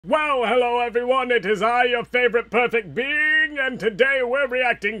Well, hello everyone, it is I, your favorite perfect being, and today we're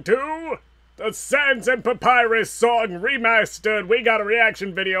reacting to the Sans and Papyrus song Remastered. We got a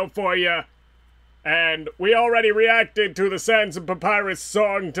reaction video for you. And we already reacted to the Sans and Papyrus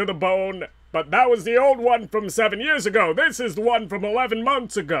song To The Bone, but that was the old one from 7 years ago. This is the one from 11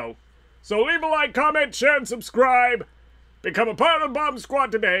 months ago. So leave a like, comment, share, and subscribe. Become a part of the Bomb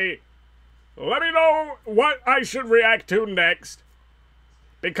Squad today. Let me know what I should react to next.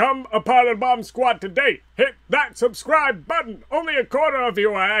 Become a part of the Bomb Squad today. Hit that subscribe button. Only a quarter of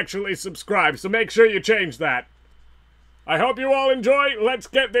you are actually subscribed, so make sure you change that. I hope you all enjoy. Let's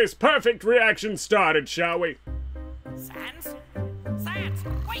get this perfect reaction started, shall we? Sans,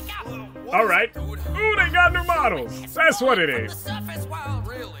 wake up! Alright. Ooh, they got new models. That's what it is.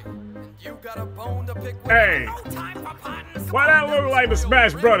 Hey, why that look like the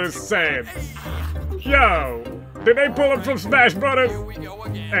Smash Brothers Sans? Yo, did they pull them from Smash Brothers?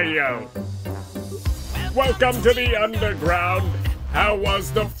 Hey, yo. Welcome to the underground. How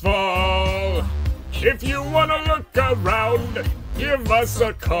was the fall? If you wanna look around, give us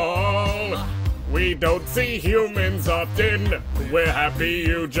a call. We don't see humans often. We're happy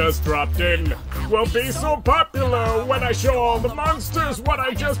you just dropped in. We'll be so popular when I show all the monsters what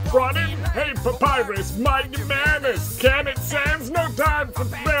I just brought in. Hey, Papyrus, mind your manners. Can it Sans? No time for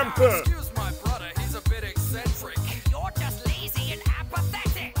banter. Excuse my brother, he's a bit eccentric. You're just lazy and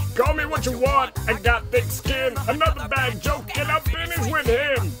apathetic. Call me what you want. I got thick skin. Another bad joke, and I'm finished with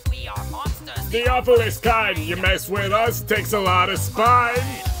him. We are monsters. The awfulest kind. You mess with us, takes a lot of spine.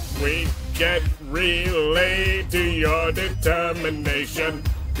 We get relayed to your determination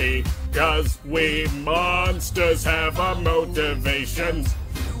because we monsters have our motivations.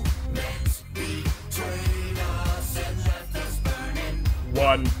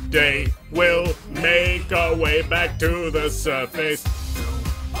 One day we'll make our way back to the surface.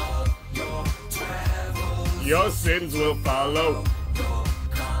 Your sins will follow.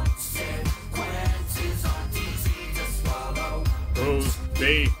 Who's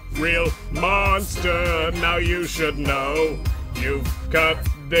the real monster? Now you should know. You've cut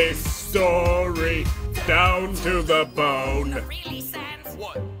this story down to the bone. Really, Sans?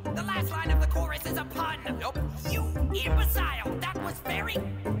 What? The last line of the chorus is a pun. Nope. You imbecile. That was very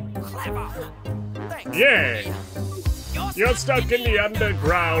clever. Thanks. Yeah. You're stuck in the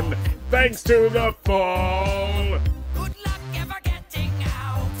underground thanks to the fall. Good luck ever getting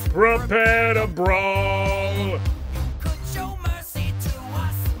out. Prepare to brawl. Could show mercy to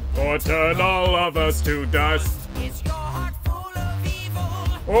us. Or turn all of us to dust. Is your heart full of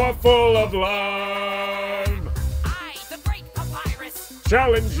evil? Or full of love. I, the great Papyrus,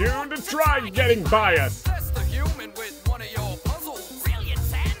 Challenge you to try getting by us. test the human with one of your puzzles. Brilliant,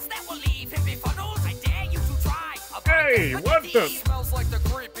 Sans, that will leave him befuddled. I dare you to try. Hey, what the? Smells like the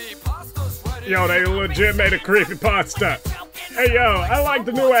creepy pasta's ready. Yo, they legit made a creepypasta. Hey, yo, I like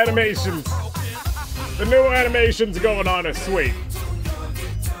the new animations. The new animations going on are sweet.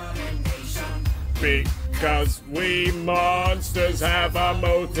 Because we monsters have our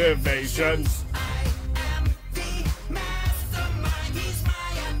motivations.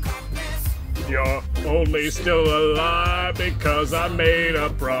 You're only still alive because I made a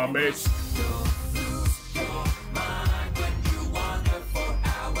promise.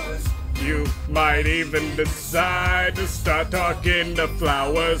 You might even decide to start talking to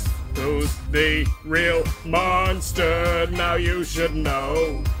flowers. Who's the real monster? Now you should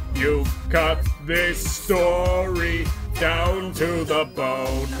know. You've cut this story down to the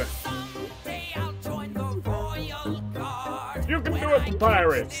bone. You can do it,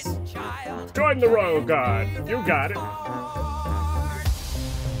 Papyrus. Join the Royal Guard. You got it.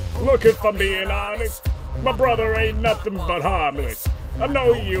 Look, if I'm being honest, my brother ain't nothing but harmless. I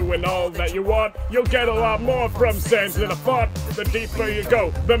know you and all that you want. You'll get a lot more from Sans than a font. The deeper you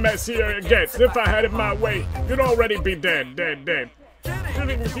go, the messier it gets. If I had it my way, you'd already be dead.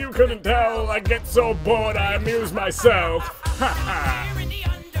 If you couldn't tell, I get so bored I amuse myself. Ha ha.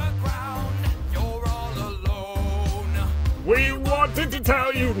 We wanted to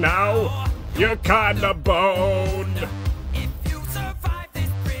tell you now, you're kinda boned.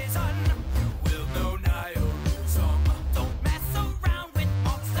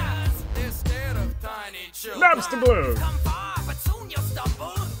 Lobster Blue. Come far, but soon you'll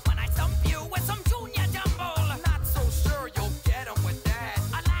stumble when I thump you with some junior dumble. Not so sure you'll get him with that.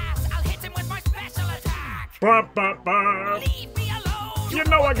 Alas, I'll hit him with my special attack. Leave me alone. You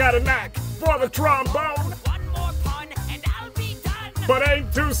know I got a knack for the trombone. One more pun and I'll be done. But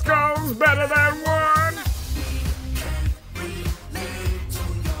ain't two skulls better than one?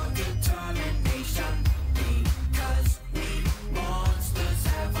 Because we monsters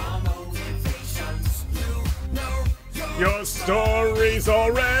have Your story's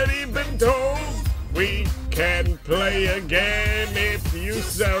already been told. We can play again if you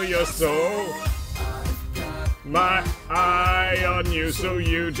sell your soul. My eye on you, so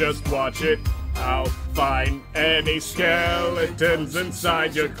you just watch it. I'll find any skeletons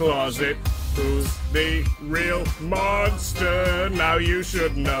inside your closet. Who's the real monster? Now you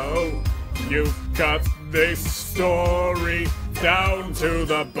should know. You've cut this story down to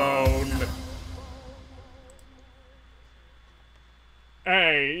the bone.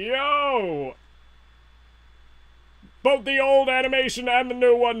 Hey, yo! Both the old animation and the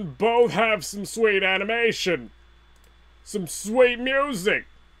new one both have some sweet animation. Some sweet music.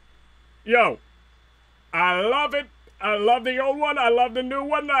 Yo, I love it. I love the old one. I love the new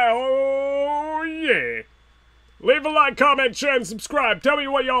one. Oh, yeah. Leave a like, comment, share, and subscribe. Tell me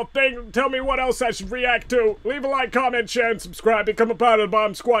what y'all think. Tell me what else I should react to. Leave a like, comment, share, and subscribe. Become a part of the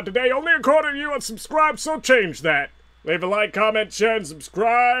Bomb Squad today. Only a quarter of you are subscribed, so change that. Leave a like, comment, share, and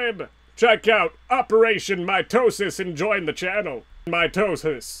subscribe. Check out Operation Mitosis and join the channel.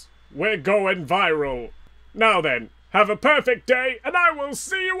 Mitosis. We're going viral. Now then, have a perfect day, and I will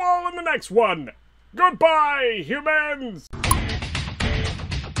see you all in the next one. Goodbye, humans!